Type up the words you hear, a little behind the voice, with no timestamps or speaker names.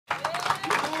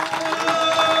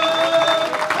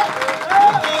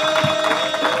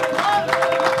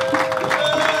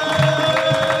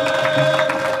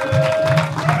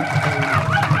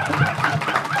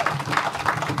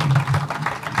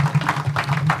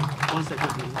1 second,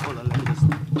 please. Hold on, let me just...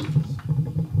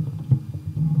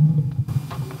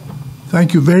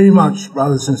 Thank you very much,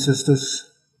 brothers and sisters.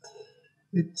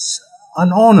 It's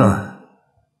an honor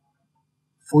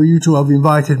for you to have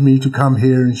invited me to come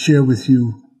here and share with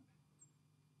you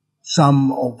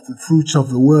some of the fruits of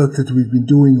the work that we've been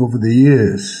doing over the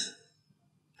years.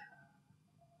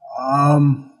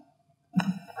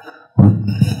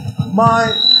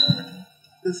 My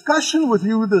discussion with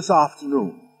you this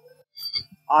afternoon,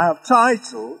 I have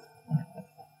titled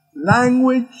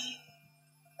Language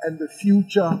and the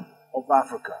Future of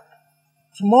Africa.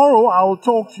 Tomorrow I will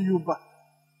talk to you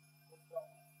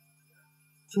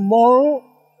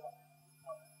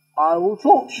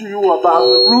about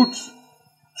the route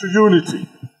to unity.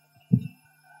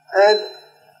 And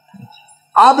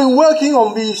I've been working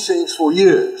on these things for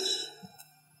years.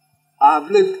 I've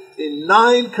lived in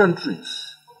 9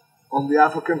 countries on the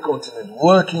African continent,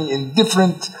 working in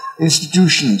different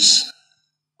institutions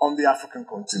on the African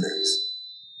continent.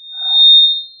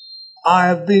 I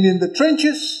have been in the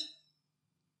trenches.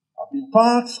 I've been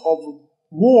part of a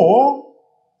war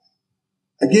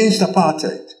against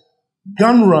apartheid,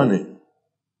 gun running,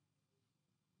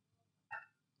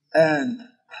 and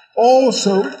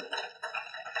also,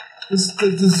 this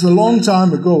is a long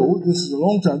time ago, this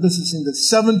is in the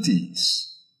 70s.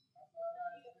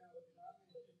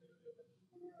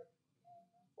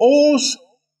 Also,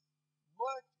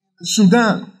 worked in the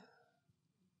Sudan.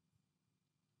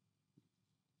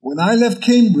 When I left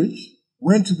Cambridge,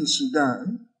 went to the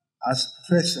Sudan as a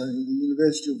professor in the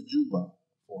University of Juba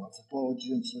for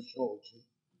anthropology and sociology.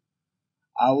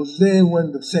 I was there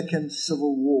when the second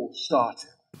civil war started.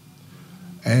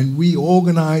 And we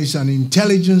organized an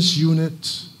intelligence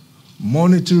unit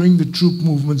monitoring the troop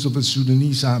movements of the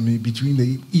Sudanese army between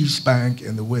the East Bank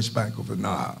and the West Bank of the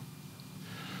Nile.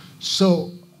 So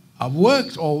I've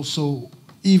worked also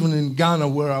even in Ghana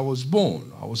where I was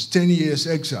born. I was 10 years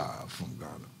exiled from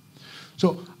Ghana.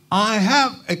 So I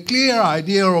have a clear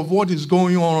idea of what is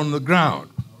going on the ground.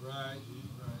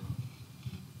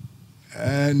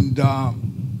 And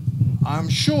I'm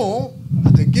sure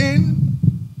that, again,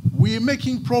 we're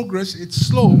making progress. It's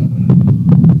slow.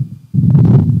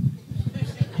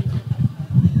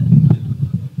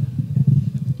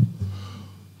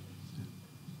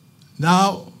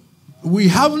 Now, we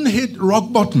haven't hit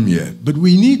rock bottom yet, but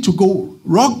we need to go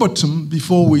rock bottom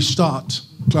before we start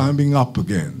climbing up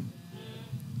again.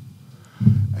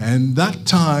 And that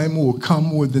time will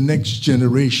come with the next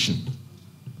generation.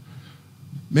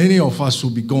 Many of us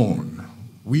will be gone.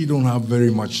 We don't have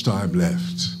very much time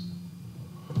left.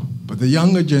 But the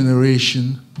younger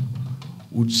generation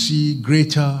would see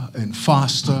greater and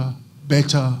faster,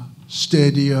 better,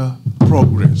 steadier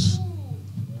progress.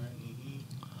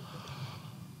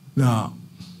 Now,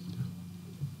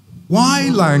 why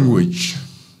language?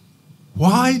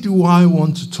 Why do I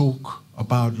want to talk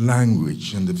about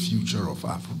language and the future of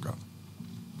Africa?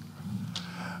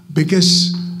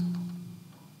 Because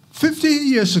 50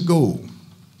 years ago,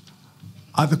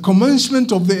 at the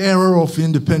commencement of the era of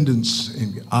independence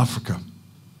in Africa,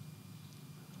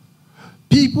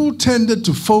 people tended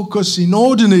to focus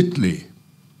inordinately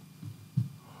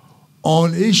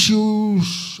on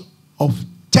issues of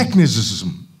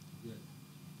technicism,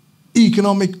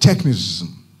 economic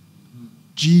technicism,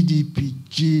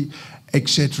 GDP,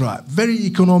 etc. Very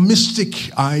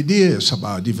economistic ideas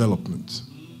about development.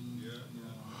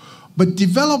 But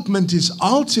development is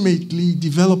ultimately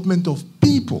development of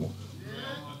people.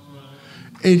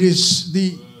 It is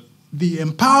the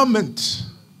empowerment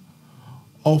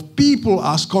of people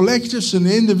as collectives and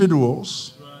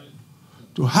individuals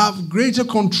to have greater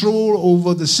control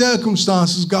over the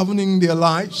circumstances governing their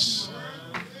lives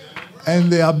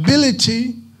and the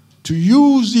ability to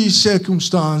use these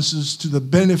circumstances to the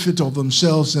benefit of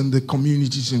themselves and the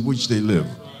communities in which they live.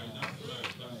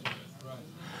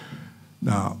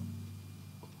 Now,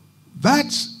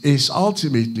 that is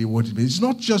ultimately what it means. It's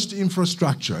not just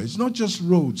infrastructure, it's not just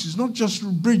roads, it's not just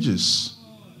bridges,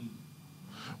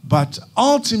 but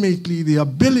ultimately the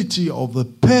ability of the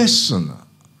person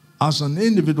as an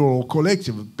individual or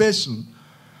collective, a person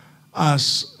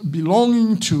as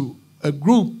belonging to a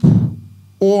group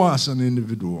or as an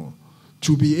individual,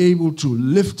 to be able to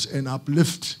lift and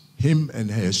uplift him and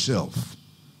herself.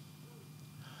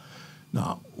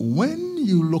 Now, when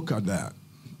you look at that,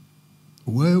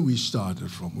 where we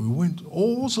started from, we went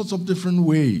all sorts of different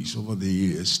ways over the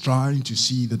years trying to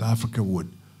see that Africa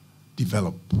would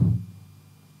develop,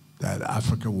 that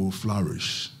Africa will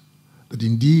flourish, that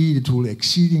indeed it will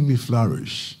exceedingly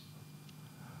flourish.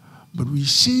 But we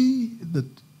see that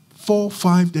 4 or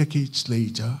 5 decades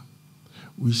later,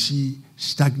 we see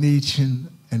stagnation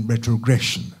and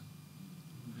retrogression.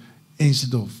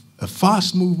 Instead of a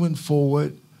fast movement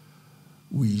forward,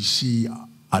 we see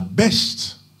at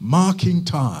best marking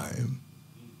time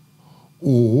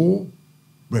or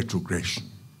retrogression.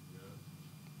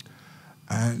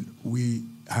 And we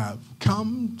have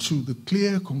come to the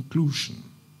clear conclusion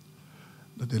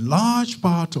that a large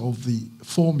part of the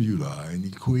formula and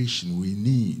equation we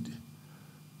need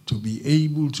to be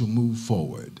able to move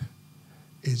forward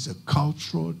is a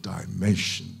cultural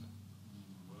dimension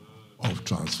of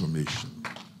transformation.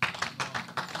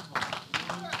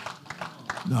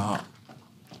 Now,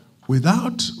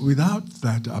 without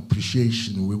that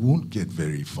appreciation, we won't get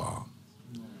very far.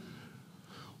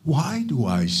 Why do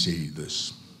I say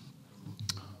this?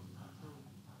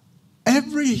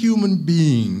 Every human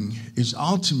being is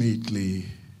ultimately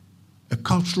a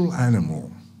cultural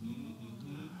animal.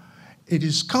 It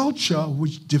is culture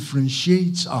which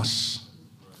differentiates us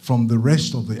from the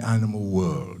rest of the animal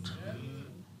world.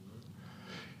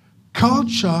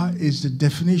 Culture is the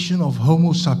definition of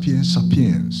Homo sapiens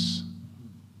sapiens.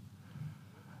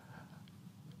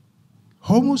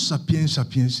 Homo sapiens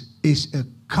sapiens is a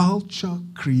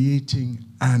culture-creating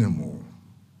animal.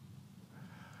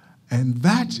 And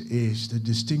that is the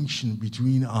distinction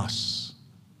between us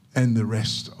and the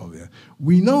rest of it.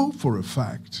 We know for a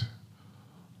fact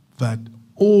that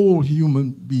all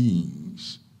human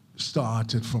beings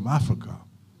started from Africa.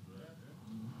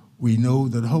 We know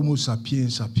that Homo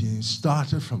sapiens sapiens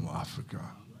started from Africa.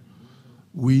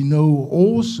 We know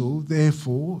also,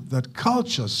 therefore, that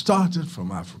culture started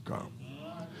from Africa.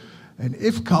 And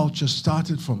if culture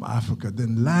started from Africa,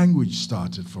 then language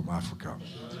started from Africa.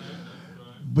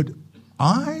 But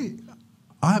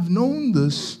I've known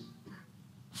this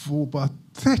for about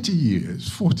 30 years,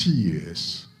 40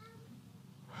 years.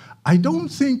 I don't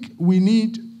think we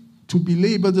need to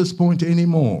belabor this point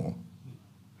anymore.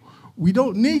 We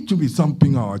don't need to be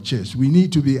thumping our chest. We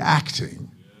need to be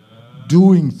acting,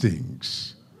 doing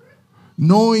things,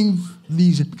 knowing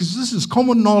these, because this is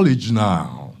common knowledge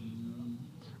now.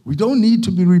 We don't need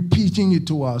to be repeating it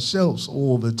to ourselves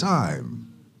all the time.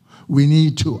 We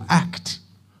need to act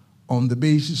on the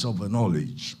basis of the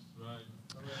knowledge.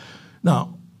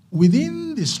 Now,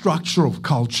 within the structure of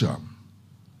culture,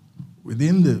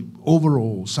 within the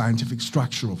overall scientific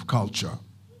structure of culture,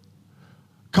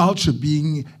 culture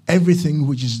being everything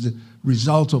which is the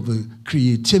result of the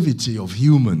creativity of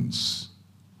humans,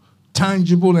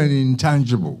 tangible and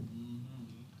intangible,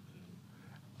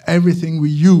 everything we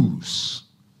use,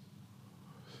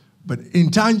 but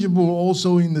intangible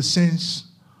also in the sense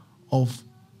of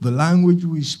the language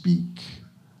we speak,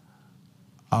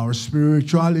 our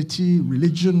spirituality,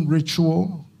 religion,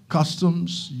 ritual,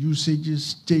 customs,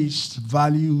 usages, tastes,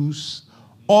 values,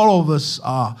 all of us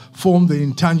form the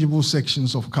intangible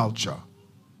sections of culture,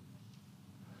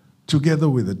 together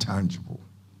with the tangible.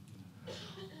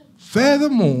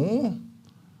 Furthermore,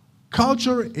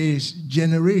 culture is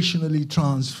generationally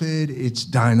transferred, it's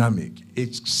dynamic,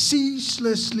 it's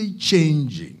ceaselessly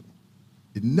changing.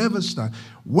 It never stops.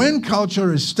 When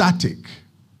culture is static,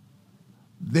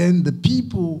 then the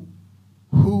people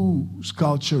whose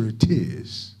culture it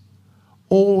is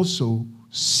also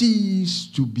cease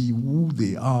to be who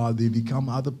they are. They become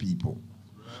other people.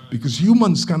 Because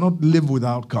humans cannot live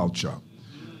without culture.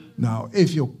 Now,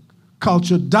 if your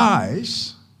culture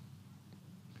dies,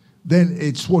 then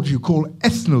it's what you call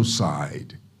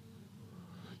ethnocide.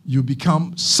 You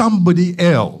become somebody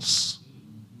else.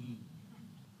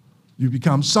 You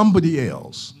become somebody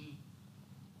else.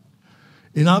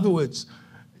 In other words,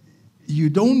 you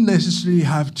don't necessarily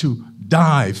have to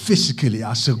die physically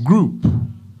as a group.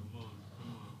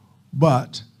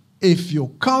 But if your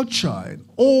culture and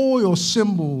all your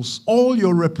symbols, all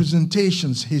your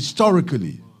representations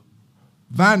historically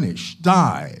vanish,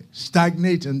 die,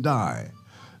 stagnate and die,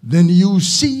 then you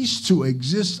cease to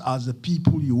exist as the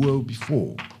people you were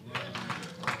before.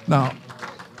 Now,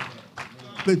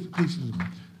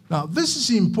 this is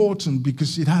important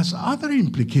because it has other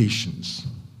implications.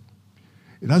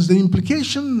 It has the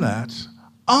implication that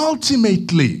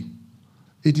ultimately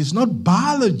it is not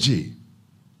biology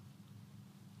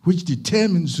which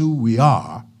determines who we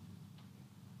are.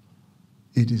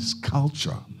 It is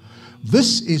culture.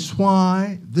 This is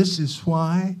why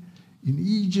in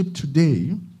Egypt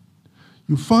today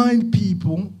you find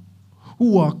people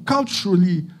who are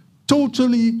culturally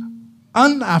totally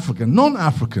un-African,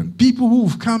 non-African, people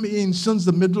who've come in since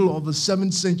the middle of the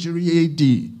 7th century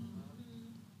AD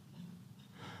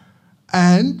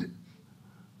and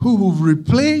who've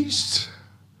replaced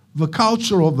the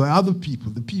culture of the other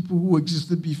people, the people who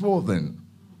existed before then.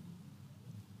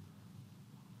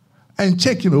 and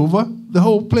taking over the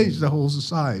whole place, the whole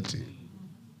society.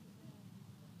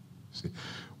 See,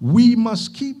 we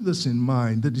must keep this in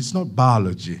mind, that it's not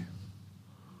biology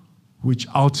which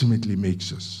ultimately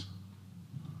makes us,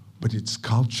 but it's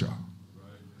culture.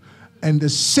 And the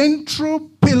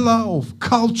central pillar of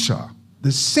culture,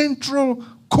 the central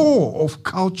core of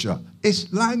culture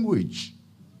is language.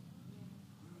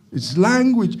 It's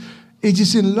language. It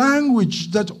is in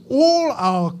language that all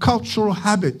our cultural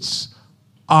habits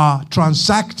are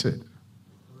transacted.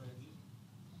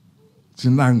 It's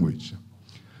in language.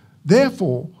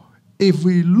 Therefore, if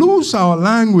we lose our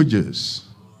languages,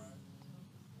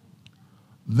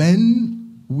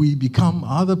 then we become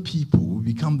other people.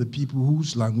 We become the people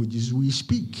whose languages we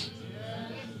speak.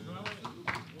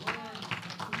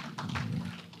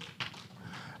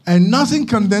 And nothing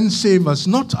can then save us.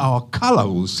 Not our color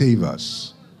will save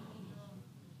us.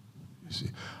 You see,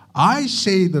 I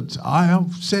say that I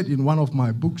have said in one of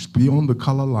my books, Beyond the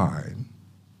Color Line,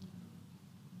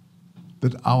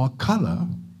 that our color,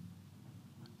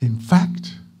 in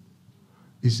fact,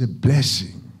 is a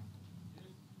blessing.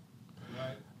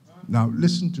 Now,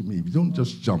 listen to me. Don't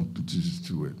just jump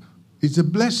to it. It's a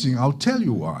blessing. I'll tell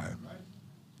you why.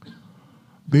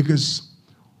 Because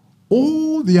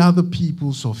all the other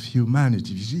peoples of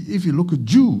humanity, you see, if you look at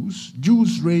Jews,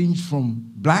 Jews range from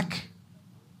black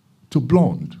to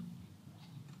blonde.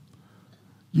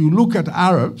 You look at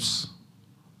Arabs,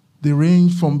 they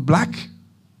range from black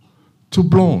to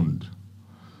blonde.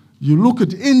 You look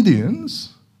at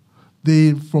Indians,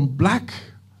 they're from black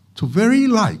to very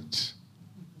light.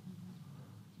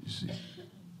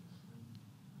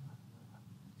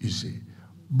 You see.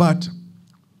 But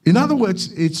in other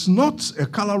words, it's not a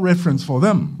color reference for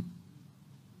them.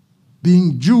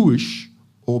 Being Jewish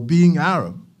or being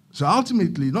Arab. So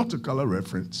ultimately, not a color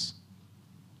reference.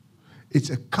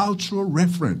 It's a cultural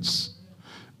reference.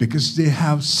 Because they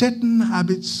have certain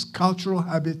habits, cultural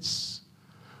habits,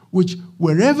 which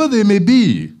wherever they may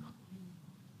be,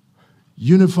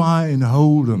 unify and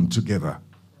hold them together.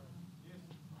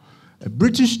 A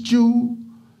British Jew,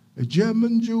 a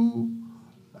German Jew,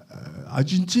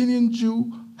 Argentinian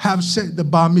Jew have said the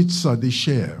bar mitzvah they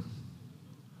share.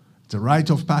 It's a rite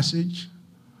of passage.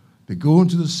 They go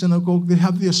into the synagogue, they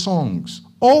have their songs.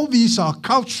 All these are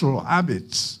cultural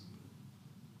habits.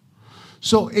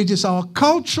 So it is our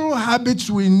cultural habits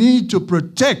we need to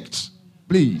protect,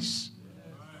 please.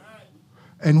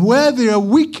 And where they are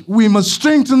weak, we must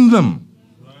strengthen them.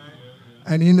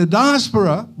 And in the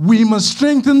diaspora, we must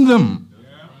strengthen them.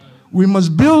 We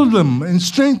must build them and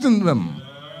strengthen them.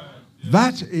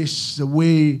 That is the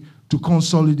way to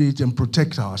consolidate and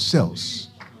protect ourselves.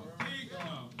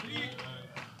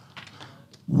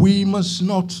 We must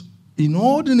not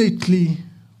inordinately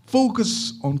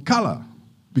focus on color,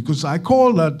 because I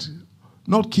call that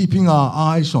not keeping our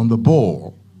eyes on the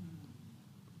ball.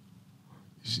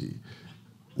 You see,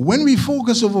 when we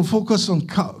focus on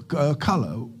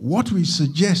color, what we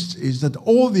suggest is that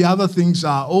all the other things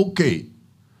are okay,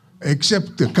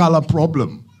 except the color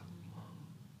problem.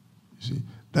 You see,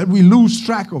 that we lose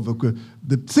track of.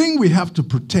 The thing we have to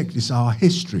protect is our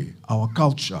history, our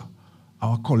culture,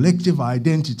 our collective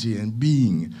identity and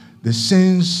being, the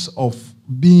sense of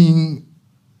being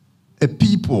a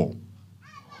people.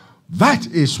 That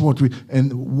is what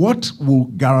and what will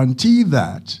guarantee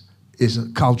that is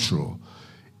cultural.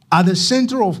 At the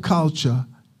center of culture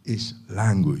is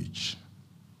language.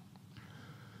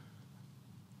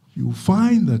 You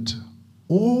find that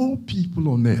all people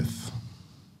on earth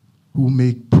who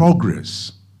make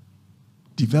progress,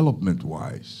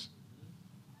 development-wise,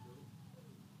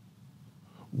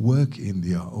 work in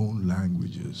their own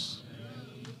languages.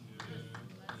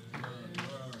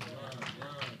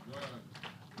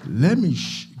 Let me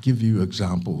give you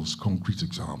examples, concrete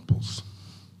examples.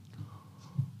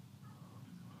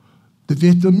 The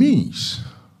Vietnamese,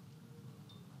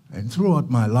 and throughout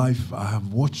my life I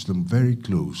have watched them very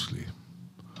closely,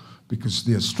 because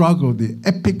their struggle, the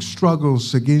epic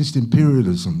struggles against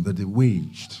imperialism that they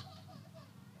waged,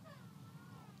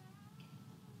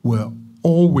 were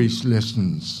always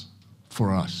lessons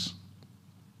for us.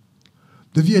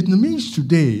 The Vietnamese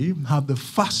today have the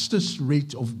fastest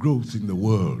rate of growth in the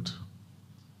world.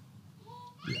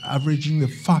 They're averaging the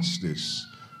fastest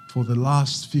for the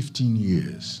last 15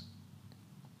 years.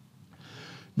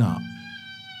 Now,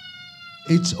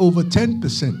 it's over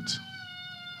 10%,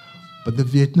 but the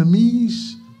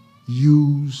Vietnamese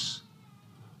use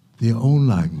their own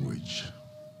language.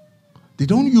 They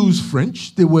don't use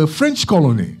French. They were a French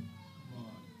colony.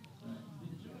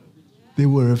 They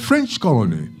were a French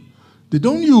colony. They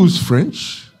don't use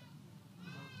French.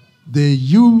 They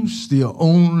use their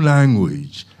own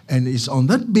language. And it's on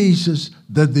that basis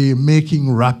that they're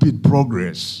making rapid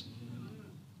progress.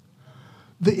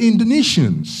 The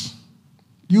Indonesians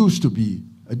used to be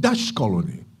a Dutch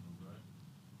colony,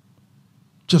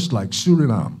 just like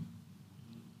Suriname.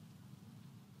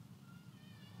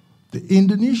 The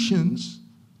Indonesians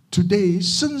today,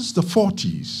 since the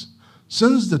 40s,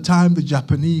 since the time the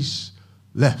Japanese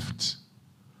left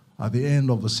at the end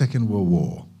of the Second World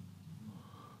War,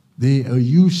 they are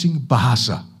using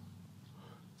Bahasa,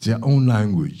 their own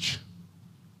language.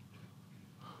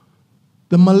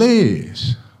 The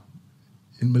Malays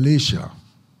in Malaysia,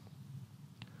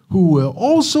 who were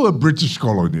also a British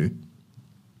colony,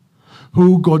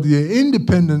 who got their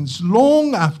independence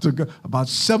long after, about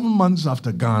 7 months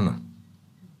after Ghana.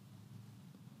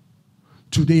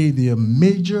 Today, they are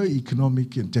major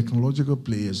economic and technological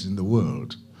players in the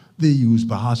world. They use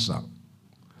Bahasa,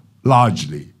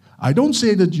 largely. I don't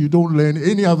say that you don't learn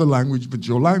any other language but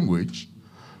your language,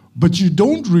 but you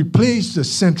don't replace the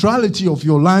centrality of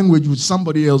your language with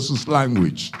somebody else's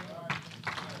language.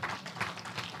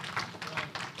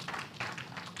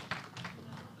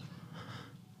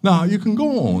 Now, you can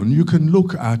go on, you can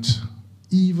look at,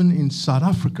 even in South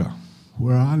Africa,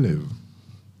 where I live,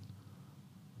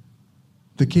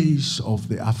 the case of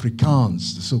the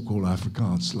Afrikaans, the so-called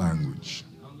Afrikaans language.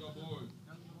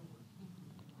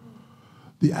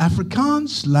 The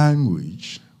Afrikaans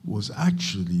language was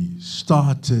actually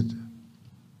started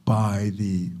by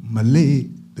the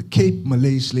Cape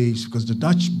Malay slaves, because the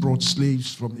Dutch brought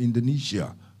slaves from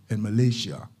Indonesia and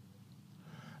Malaysia,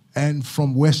 and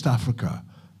from West Africa,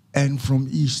 and from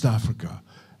East Africa,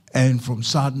 and from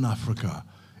Southern Africa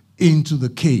into the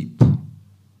Cape.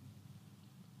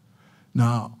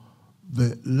 Now,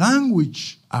 the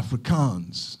language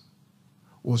Afrikaans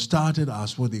was started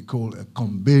as what they call a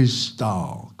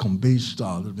kombuis-taal.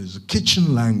 Kombuis-taal, that is a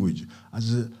kitchen language,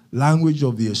 as a language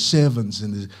of the servants,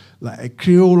 and like a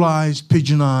creolized,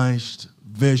 pidginized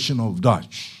version of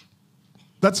Dutch.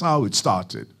 That's how it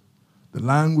started. The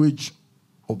language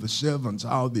of the servants,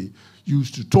 how they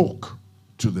used to talk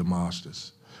to the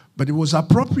masters. But it was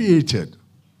appropriated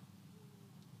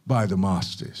by the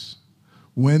masters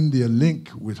when their link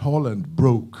with Holland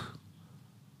broke,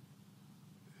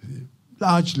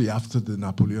 largely after the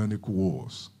Napoleonic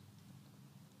Wars.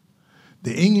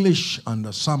 The English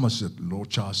under Somerset, Lord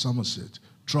Charles Somerset,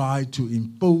 tried to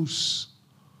impose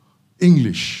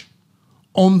English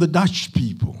on the Dutch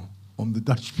people, on the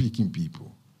Dutch-speaking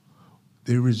people.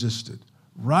 They resisted,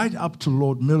 right up to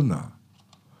Lord Milner.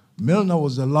 Milner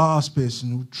was the last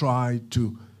person who tried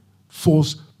to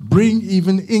bring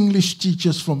even English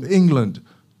teachers from England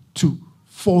to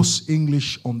force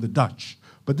English on the Dutch.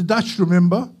 But the Dutch,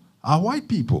 remember, are white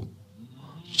people,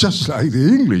 just like the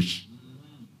English.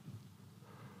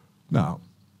 Now,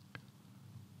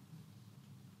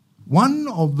 one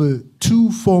of the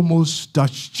two foremost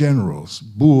Dutch generals,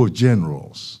 Boer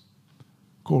generals,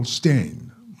 called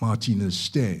Steyn, Martinus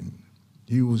Steyn,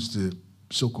 he was the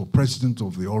so-called president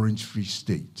of the Orange Free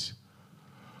State,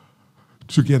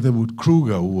 together with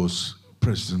Kruger, who was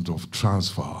president of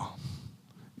Transvaal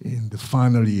in the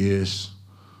final years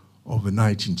of the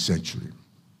 19th century.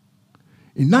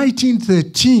 In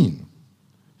 1913,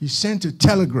 he sent a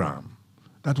telegram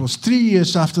that was 3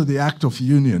 years after the Act of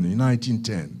Union in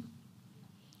 1910.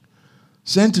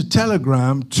 Sent a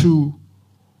telegram to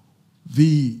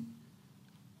the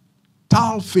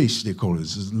Taalfeest, they call it,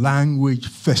 it's a language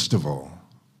festival,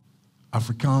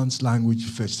 Afrikaans language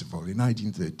festival in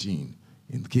 1913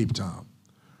 in Cape Town.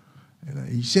 And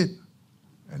he said,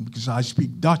 and because I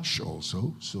speak Dutch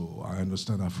also, so I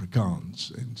understand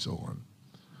Afrikaans and so on.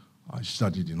 I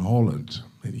studied in Holland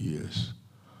many years.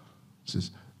 He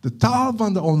says, de taal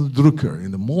van de onderdrukker,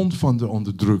 in de mond van de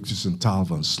onderdrukt is een taal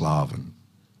van slaven.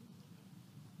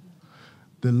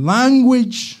 The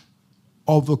language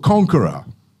of the conqueror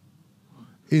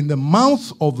in the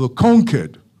mouth of the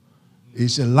conquered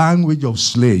is a language of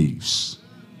slaves.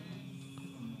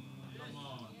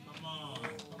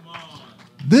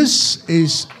 This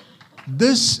is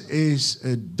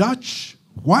a Dutch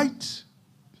white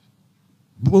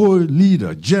Boer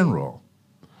leader, general,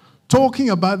 talking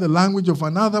about the language of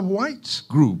another white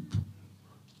group.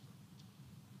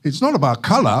 It's not about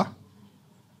color.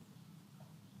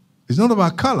 It's not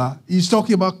about color. He's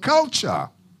talking about culture.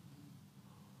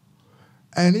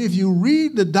 And if you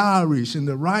read the diaries and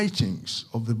the writings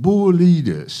of the Boer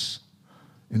leaders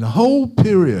in the whole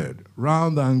period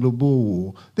around the Anglo-Boer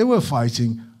War, they were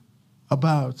fighting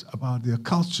about their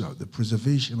culture, the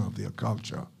preservation of their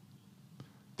culture.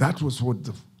 That was what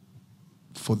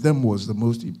for them was the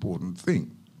most important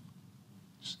thing.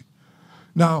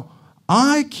 Now,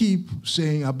 I keep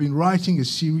saying, I've been writing a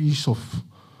series of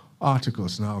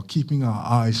articles now, keeping our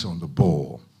eyes on the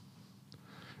ball,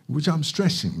 which I'm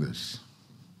stressing this,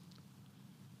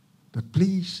 that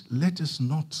please let us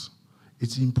not,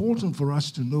 it's important for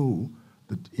us to know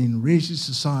that in racist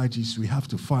societies we have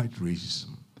to fight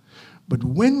racism. But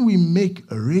when we make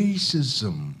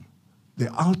racism the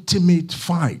ultimate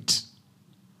fight,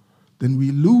 then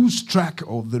we lose track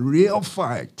of the real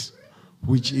fight,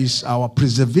 which is our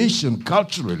preservation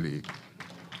culturally.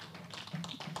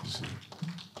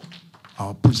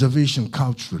 Our preservation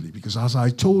culturally, because as I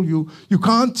told you, you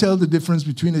can't tell the difference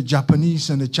between a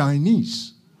Japanese and a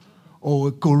Chinese, or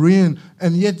a Korean,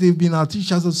 and yet they've been at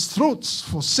each other's throats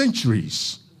for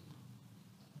centuries.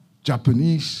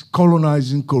 Japanese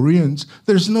colonizing Koreans,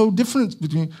 there's no difference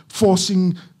between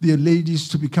forcing their ladies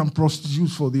to become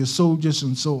prostitutes for their soldiers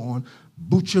and so on,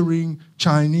 butchering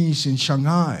Chinese in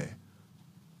Shanghai.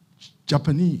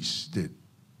 Japanese did.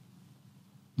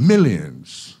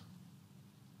 Millions.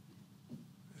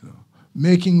 You know,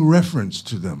 making reference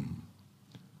to them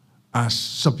as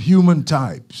subhuman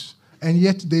types, and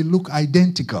yet they look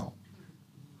identical.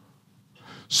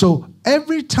 So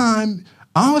every time,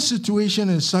 our situation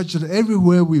is such that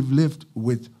everywhere we've lived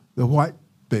with the white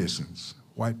persons,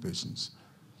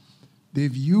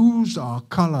 they've used our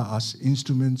color as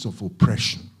instruments of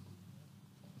oppression.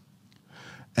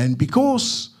 And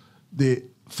because the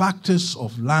factors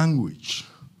of language,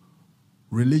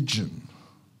 religion,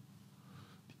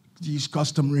 these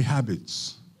customary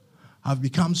habits have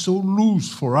become so loose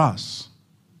for us,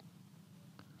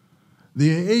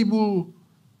 they are able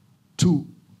to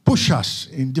push us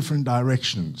in different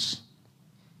directions.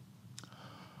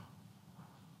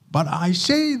 But I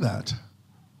say that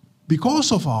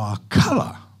because of our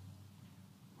color,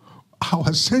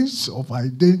 our sense of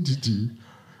identity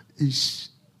is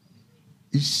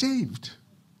saved.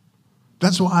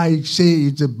 That's why I say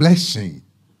it's a blessing.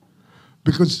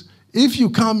 Because if you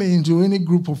come into any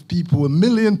group of people, 1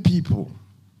 million people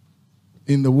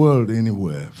in the world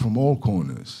anywhere, from all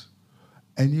corners,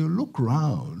 and you look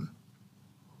around,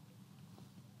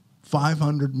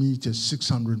 500 meters,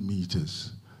 600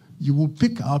 meters, you will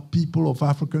pick out people of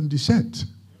African descent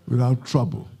without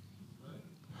trouble.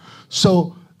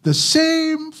 So the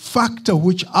same factor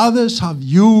which others have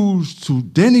used to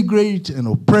denigrate and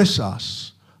oppress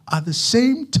us, at the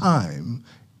same time,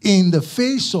 in the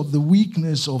face of the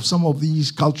weakness of some of these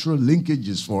cultural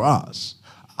linkages for us,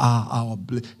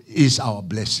 is our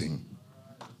blessing.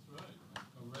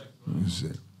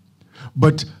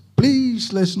 But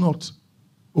please, let's not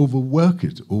overwork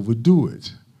it, overdo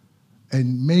it,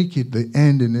 and make it the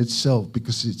end in itself,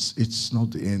 because it's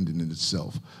not the end in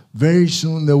itself. Very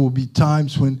soon there will be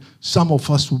times when some of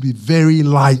us will be very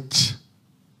light.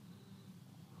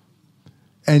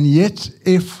 And yet,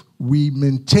 if we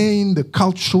maintain the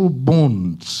cultural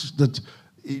bonds,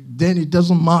 then it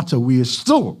doesn't matter, we are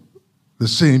still the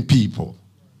same people.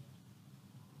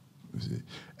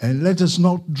 And let us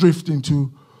not drift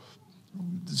into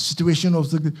the situation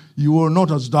of you are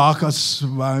not as dark as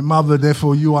my mother,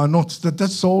 therefore you are not.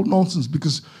 That's all nonsense,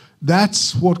 because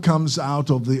that's what comes out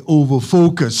of the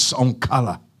over-focus on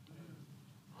color.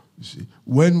 You see,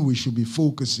 when we should be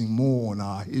focusing more on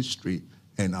our history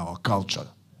and our culture,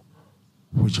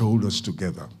 which hold us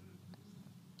together.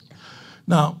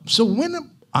 Now, so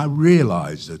when I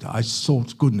realized that, I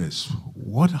thought, goodness,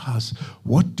 what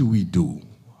do we do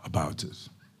about it?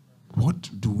 What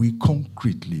do we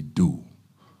concretely do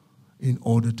in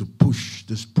order to push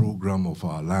this program of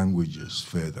our languages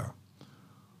further?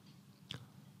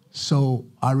 So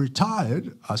I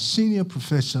retired as senior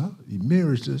professor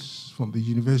emeritus from the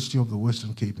University of the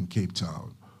Western Cape in Cape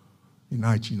Town in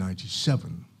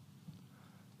 1997.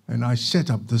 And I set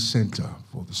up this center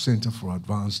for the Center for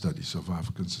Advanced Studies of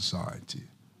African Society.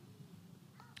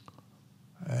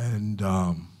 And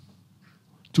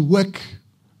to work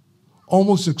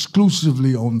almost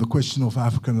exclusively on the question of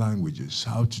African languages,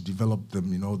 how to develop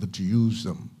them in order to use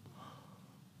them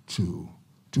to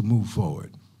move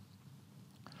forward.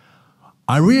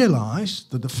 I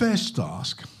realized that the first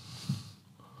task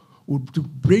would be to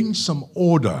bring some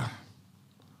order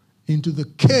into the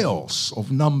chaos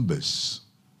of numbers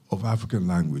of African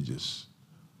languages.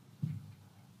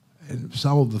 And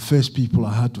some of the first people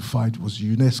I had to fight was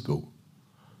UNESCO,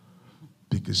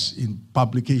 because in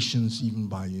publications, even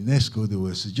by UNESCO, they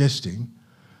were suggesting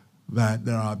that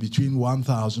there are between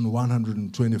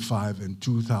 1,125 and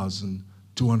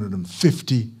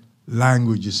 2,250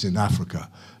 languages in Africa,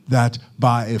 that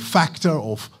by a factor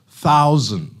of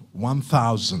 1,000,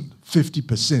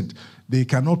 50%, They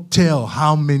cannot tell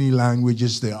how many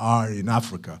languages there are in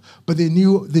Africa, but they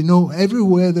know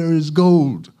everywhere there is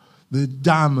gold, the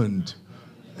diamond,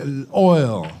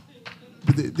 oil.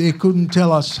 But they couldn't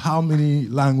tell us how many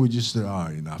languages there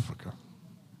are in Africa.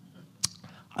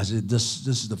 I said, this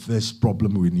is the first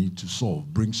problem we need to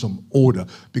solve, bring some order.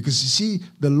 Because you see,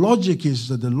 the logic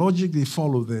they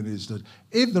follow then is that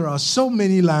if there are so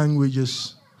many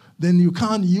languages, then you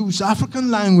can't use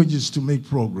African languages to make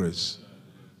progress.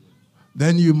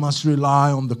 Then you must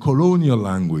rely on the colonial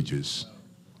languages.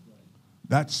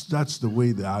 That's the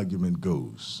way the argument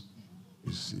goes,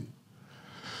 you see.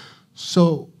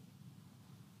 So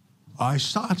I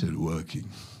started working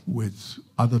with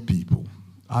other people,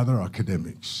 other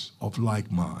academics of like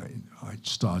mind. I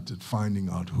started finding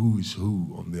out who is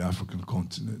who on the African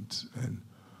continent, and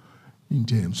in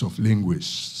terms of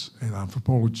linguists and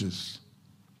anthropologists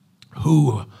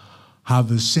who have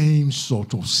the same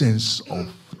sort of sense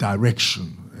of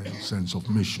direction and sense of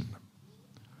mission.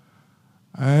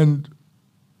 And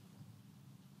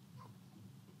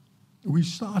we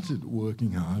started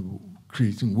working hard,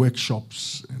 creating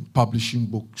workshops and publishing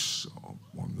books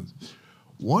on the.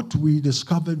 What we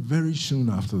discovered very soon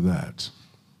after that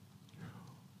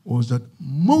was that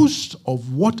most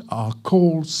of what are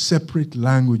called separate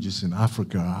languages in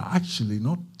Africa are actually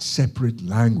not separate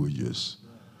languages,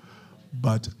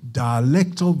 but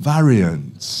dialectal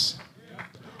variants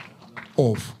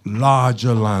of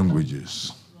larger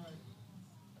languages.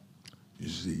 You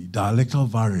see, dialectal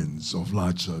variants of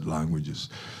larger languages.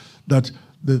 That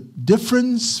the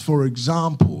difference, for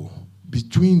example,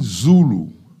 between Zulu,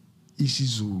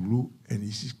 isiZulu, and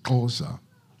isiXhosa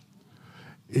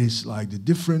is like the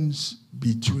difference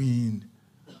between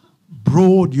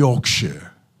Broad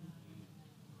Yorkshire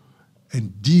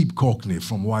and Deep Cockney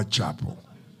from Whitechapel.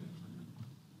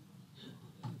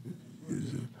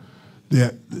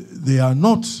 They are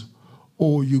not,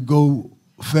 or you go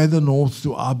further north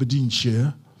to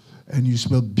Aberdeenshire and you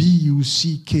spell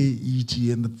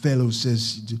B-U-C-K-E-T and the fellow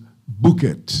says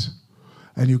bucket.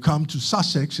 And you come to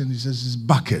Sussex and he says it's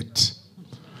bucket.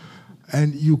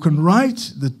 And you can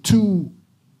write the two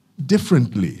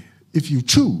differently if you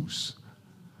choose.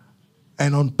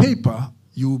 And on paper,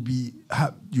 you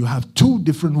have two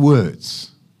different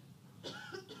words,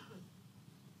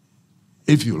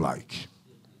 if you like.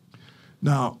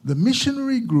 Now, the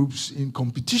missionary groups in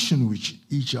competition with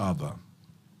each other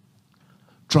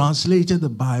translated the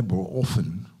Bible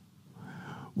often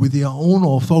with their own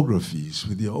orthographies,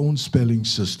 with their own spelling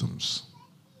systems.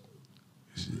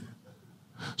 You see?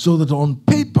 So that on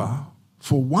paper,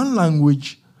 for one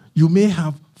language, you may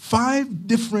have 5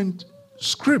 different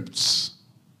scripts,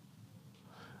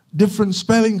 different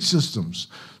spelling systems,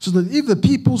 so that if the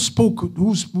people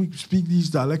who speak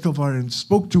these dialectal variants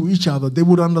spoke to each other, they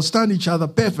would understand each other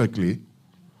perfectly.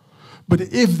 But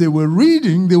if they were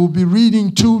reading, they would be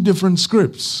reading 2 different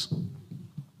scripts.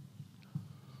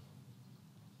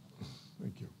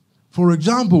 Thank you. For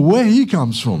example, where he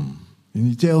comes from, and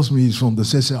he tells me he's from the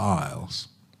Sese Isles.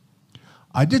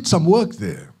 I did some work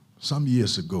there some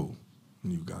years ago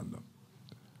in Uganda.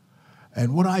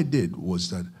 And what I did was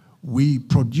that we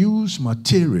produced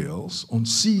materials on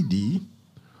CD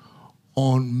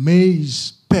on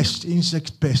maize pest,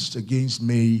 insect pest against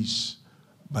maize,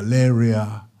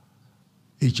 malaria,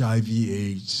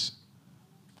 HIV/AIDS,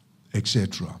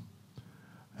 etc.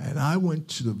 And I went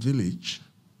to the village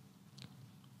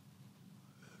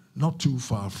not too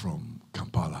far from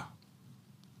Kampala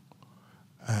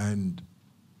and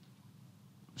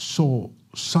saw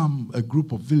a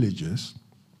group of villagers.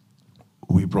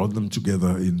 We brought them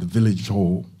together in the village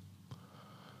hall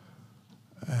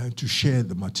to share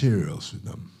the materials with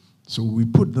them. So we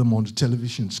put them on the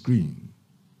television screen,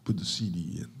 put the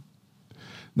CD in.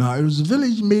 Now, it was a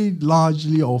village made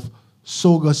largely of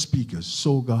Soga speakers,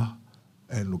 Soga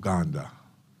and Luganda.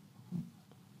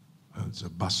 It's a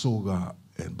Basoga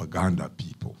and Baganda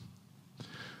people.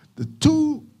 The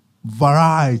 2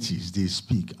 varieties they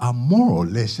speak are more or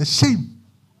less the same.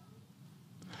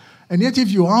 And yet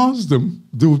if you ask them,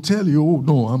 they will tell you, oh,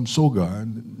 no, I'm Soga,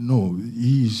 and no,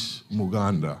 he's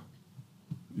Muganda,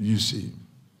 you see.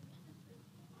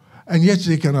 And yet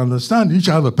they can understand each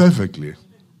other perfectly.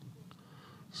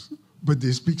 But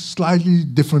they speak slightly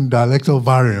different dialectal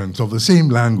variants of the same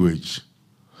language.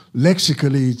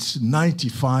 Lexically, it's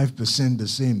 95% the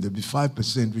same. There'll be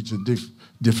 5% which are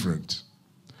different.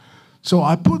 So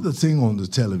I put the thing on the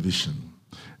television,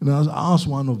 and I asked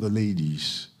one of the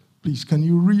ladies, please, can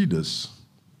you read us?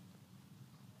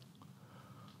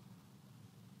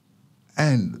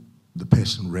 And the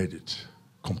person read it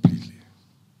completely.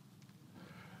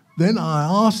 Then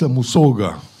I asked the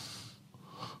Musoga,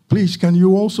 please, can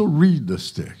you also read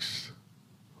this text?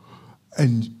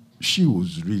 And she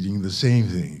was reading the same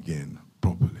thing again,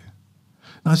 properly.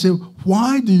 And I said,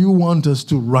 why do you want us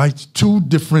to write two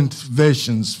different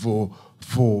versions for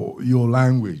your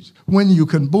language when you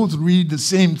can both read the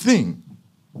same thing?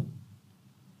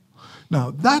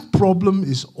 Now, that problem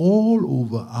is all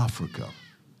over Africa.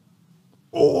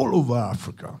 All over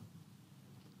Africa.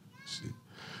 See,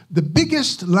 the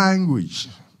biggest language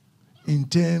in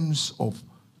terms of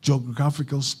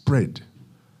geographical spread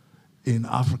in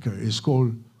Africa is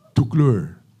called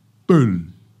Tukulur, Peul.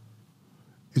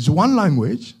 It's one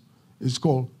language. It's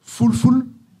called Fulful,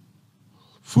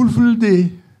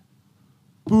 Fulfulde,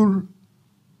 Pul,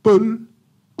 Peul,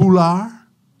 Pular,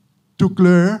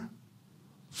 Tukulur,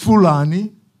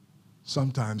 Fulani,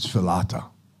 sometimes Felata.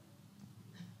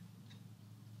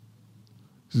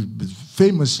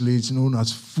 Famously, it's known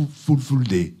as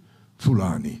Fulfulde,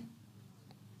 Fulani.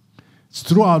 It's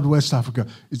throughout West Africa.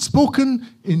 It's spoken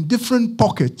in different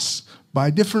pockets by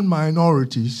different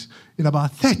minorities in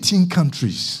about 13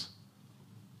 countries,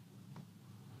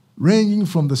 ranging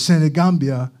from the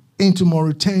Senegambia into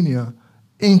Mauritania,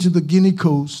 into the Guinea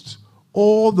coast,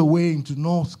 all the way into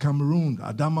North Cameroon,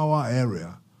 Adamawa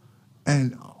area,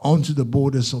 and onto the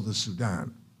borders of the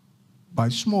Sudan, by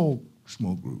small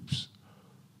groups,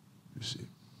 you see.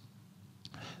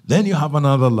 Then you have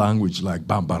another language like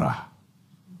Bambara.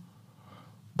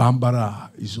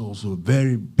 Bambara is also a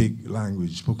very big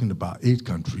language spoken in about 8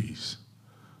 countries.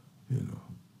 You know,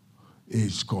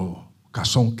 it's called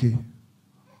Kasonke,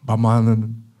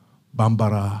 Bamanan,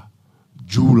 Bambara,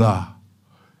 Jula.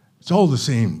 It's all the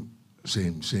same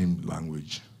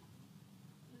language.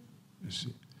 You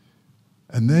see,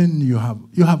 and then you have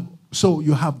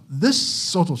this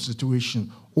sort of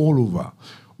situation all over.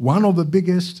 One of the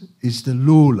biggest is the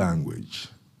Luo language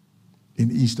in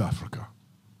East Africa.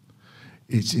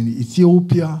 It's in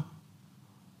Ethiopia,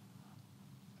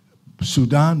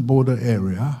 Sudan border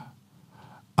area,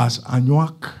 as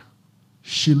Anuak,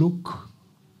 Shiluk,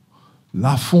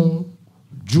 Lafon,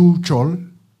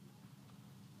 Juchol.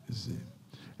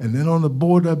 And then on the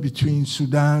border between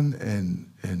Sudan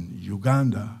and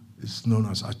Uganda, it's known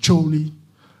as Acholi.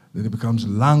 Then it becomes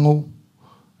Lango,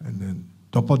 and then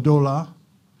Topadola,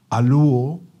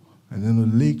 Aluo, and then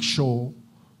the lake shore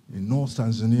in North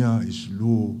Tanzania is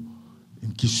Luo.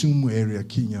 In Kisumu area,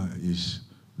 Kenya is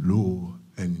Luo,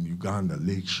 and in Uganda,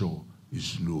 lake shore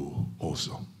is Luo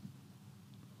also.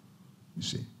 You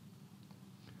see?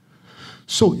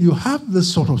 So you have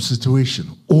this sort of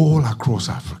situation all across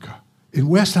Africa. In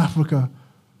West Africa,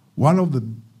 one of the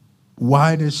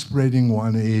widest spreading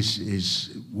one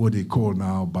is what they call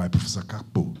now by Professor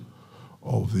Kakpo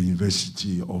of the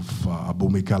University of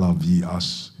Abomey-Calavi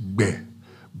as Gbe.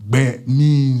 Gbe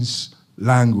means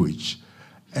language.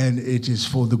 And it is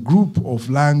for the group of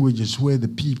languages where the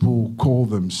people call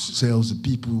themselves the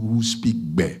people who speak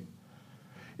Gbe.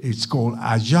 It's called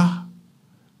Aja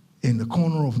in the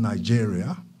corner of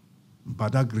Nigeria,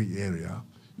 Badagry area.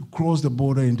 You cross the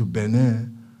border into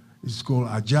Benin, it's called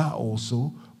Aja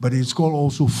also, but it's called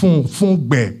also Fon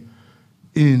Gbe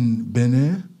in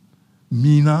Benin,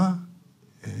 Mina,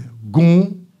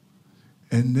 Gon,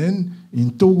 and then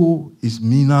in Togo is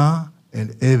Mina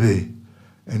and Ebe.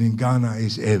 And in Ghana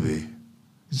is Ewe.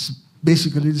 It's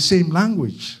basically the same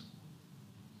language,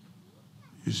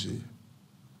 you see.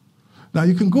 Now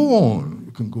you can go on.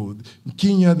 You can go. In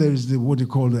Kenya, there is what they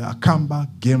call the Akamba,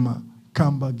 Gema,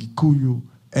 Kamba, Gikuyu,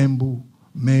 Embu,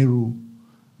 Meru,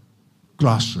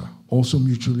 Glasra, also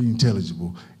mutually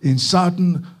intelligible. In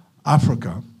Southern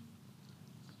Africa,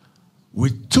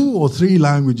 with 2 or 3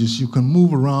 languages, you can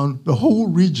move around the whole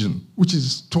region, which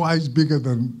is twice bigger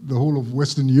than the whole of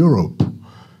Western Europe.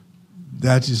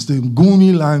 That is the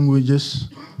Nguni languages,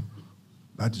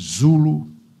 that is Zulu,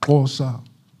 Xhosa,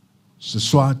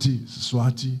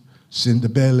 Siswati,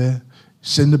 Sindebele.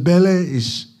 Sindebele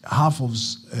is half of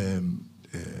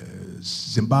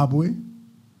Zimbabwe.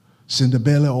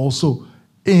 Sindebele also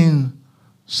in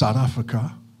South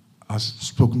Africa, as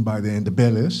spoken by the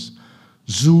Ndebeles.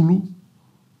 Zulu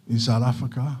in South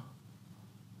Africa.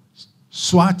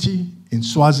 Swati in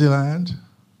Swaziland.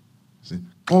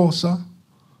 Xhosa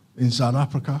in South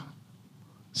Africa.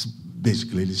 It's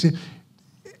basically the same.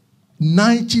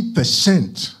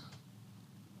 90%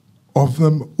 of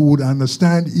them would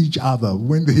understand each other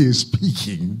when they are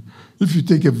speaking. If you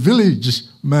take a village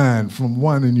man from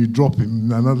one and you drop him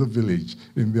in another village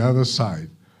in the other side,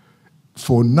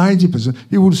 for 90%,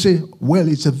 he would say, well,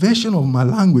 it's a version of my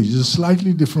language, it's a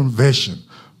slightly different version.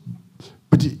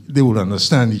 But they would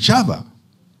understand each other.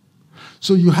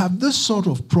 So you have this sort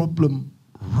of problem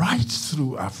right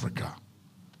through Africa,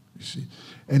 you see.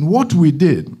 And what we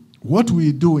did, what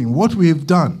we're doing, what we have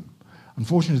done,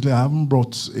 unfortunately, I haven't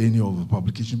brought any of the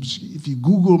publications. If you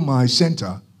Google my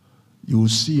center, you will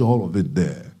see all of it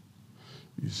there.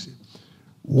 You see.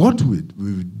 What we've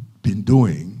been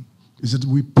doing is that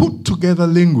we put together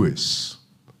linguists,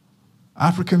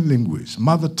 African linguists,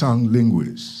 mother tongue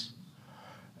linguists,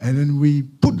 and then we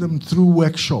put them through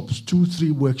workshops,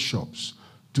 2-3 workshops,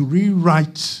 to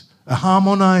rewrite a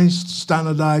harmonized,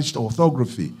 standardized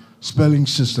orthography spelling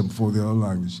system for their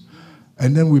language.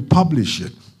 And then we publish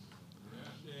it.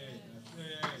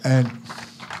 And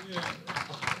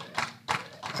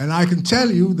I can tell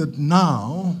you that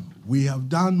now we have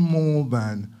done more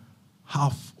than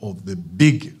half of the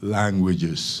big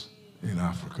languages in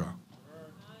Africa.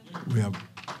 We have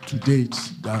to date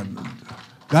done.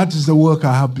 That is the work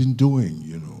I have been doing,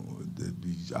 you know,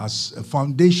 as a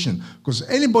foundation. Because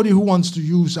anybody who wants to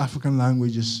use African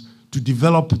languages to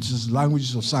develop it as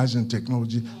languages of science and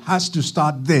technology has to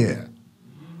start there.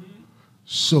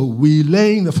 So we're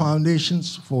laying the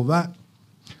foundations for that,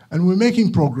 and we're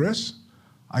making progress.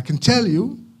 I can tell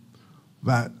you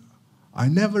that I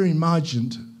never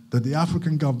imagined that the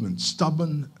African government,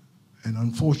 stubborn and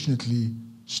unfortunately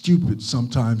stupid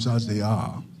sometimes as they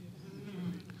are,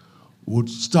 would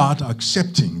start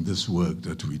accepting this work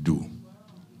that we do.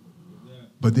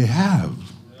 But they have.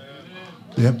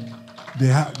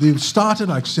 They've started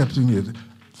accepting it.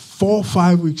 4 or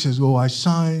 5 weeks ago, I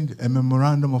signed a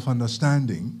memorandum of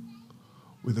understanding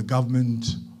with the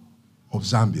government of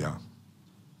Zambia.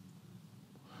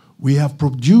 We have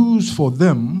produced for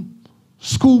them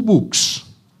school books,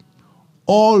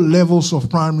 all levels of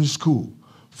primary school,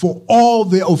 for all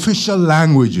the official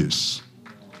languages,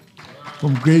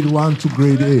 from grade 1 to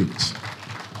grade 8,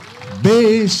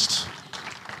 based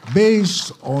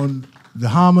on the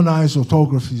harmonized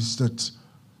orthographies that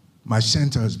my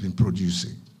center has been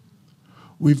producing.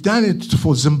 We've done it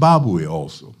for Zimbabwe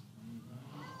also.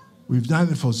 We've done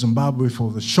it for Zimbabwe for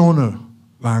the Shona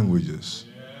languages.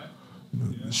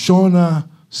 The Shona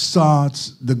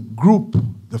starts, the group,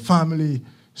 the family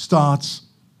starts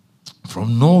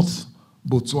from North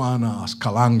Botswana as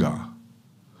Kalanga,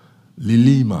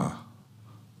 Lilima,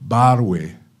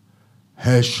 Barwe,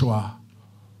 Heshwa,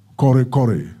 Kore,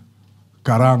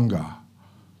 Karanga,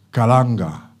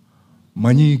 Kalanga,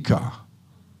 Manyika,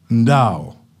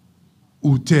 Ndao,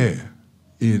 Ute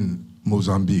in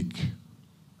Mozambique.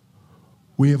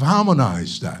 We have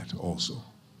harmonized that also.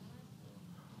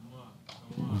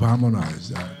 We've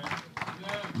harmonized that.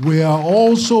 We are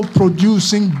also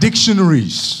producing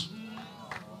dictionaries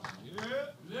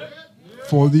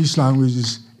for these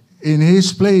languages. In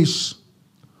his place,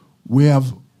 we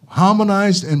have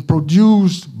harmonized and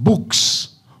produced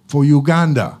books for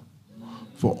Uganda,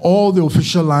 for all the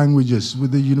official languages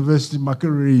with the University,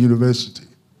 Makerere University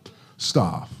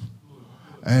staff.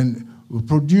 And we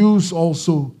produce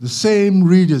also the same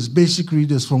readers, basic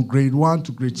readers from grade 1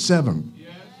 to grade 7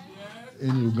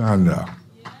 in Uganda.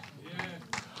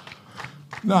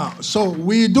 Now, so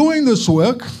we're doing this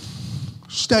work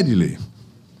steadily,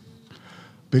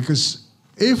 because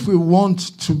if we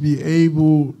want to be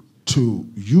able to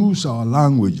use our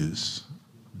languages,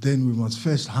 then we must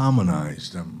first harmonize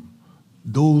them.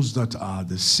 Those that are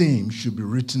the same should be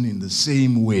written in the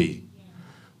same way,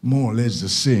 more or less the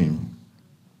same.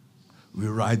 We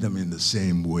write them in the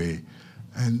same way,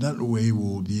 and that way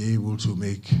we'll be able to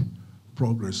make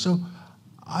progress. So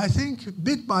I think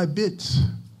bit by bit,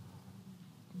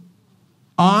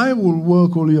 I will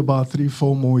work only about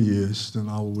 3-4 more years, then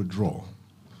I will withdraw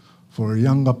for a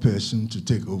younger person to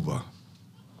take over.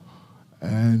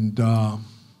 And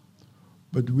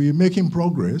but we're making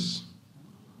progress.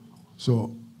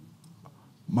 So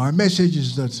my message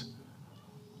is that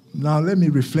now let me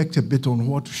reflect a bit on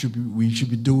what we should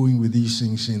be doing with these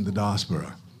things in the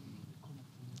diaspora.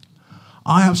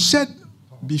 I have said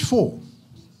before,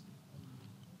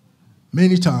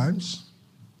 many times,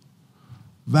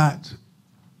 that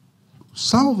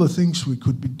some of the things we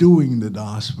could be doing in the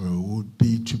diaspora would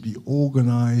be to be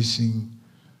organizing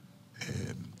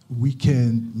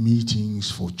weekend meetings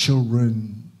for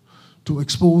children, to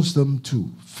expose them to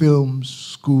films,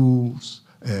 schools,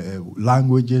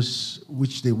 languages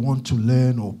which they want to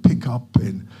learn or pick up,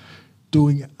 and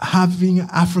having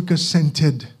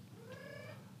Africa-centered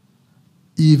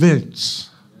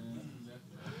events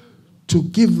to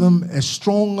give them a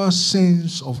stronger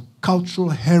sense of cultural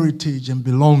heritage and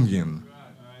belonging.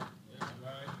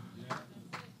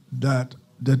 That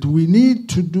we need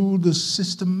to do this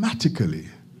systematically,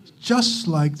 just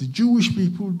like the Jewish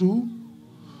people do,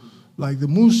 like the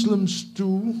Muslims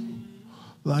do,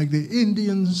 like the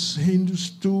Indians,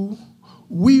 Hindus do.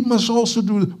 we must also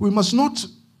we must not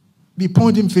be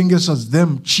pointing fingers at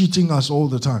them cheating us all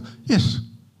the time. Yes.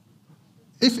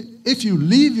 If you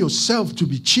leave yourself to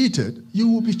be cheated, you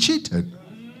will be cheated.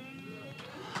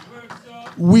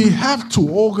 We have to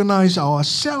organize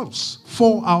ourselves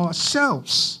for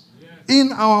ourselves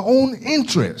in our own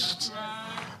interest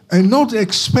and not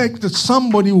expect that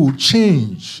somebody will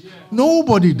change.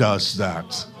 Nobody does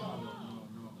that.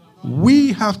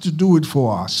 We have to do it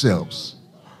for ourselves.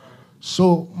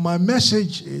 So my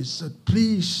message is that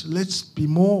please, let's be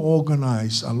more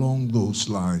organized along those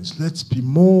lines. Let's be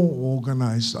more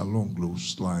organized along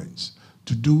those lines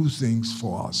to do things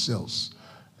for ourselves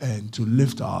and to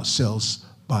lift ourselves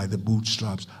by the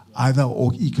bootstraps, either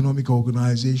economic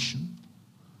organization.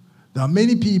 There are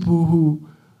many people who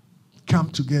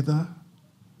come together,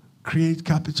 create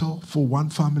capital for one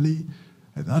family,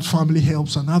 and that family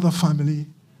helps another family.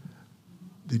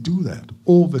 They do that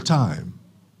all the time.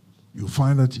 You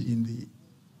find that in the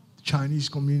Chinese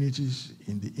communities,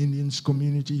 in the Indian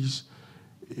communities,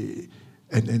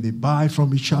 and they buy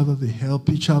from each other, they help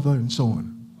each other, and so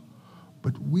on.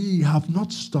 But we have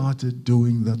not started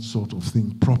doing that sort of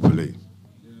thing properly.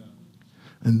 Yeah.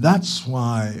 And that's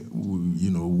why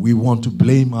we want to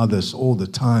blame others all the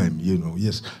time.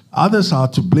 Yes, others are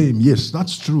to blame. Yes,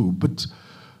 that's true. But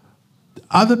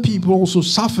other people also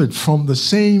suffered from the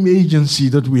same agency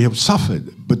that we have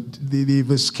suffered, but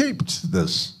they've escaped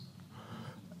this.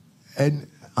 And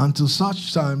until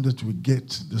such time that we get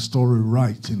the story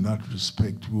right in that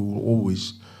respect, we will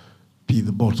always be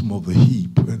the bottom of the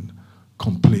heap and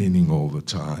complaining all the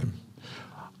time.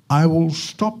 I will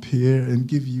stop here and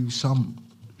give you some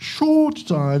short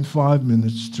time, 5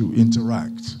 minutes, to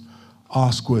interact,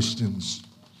 ask questions,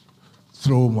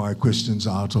 throw my questions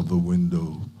out of the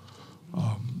window,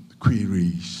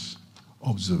 queries,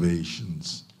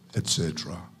 observations,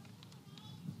 etc.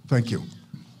 Thank you.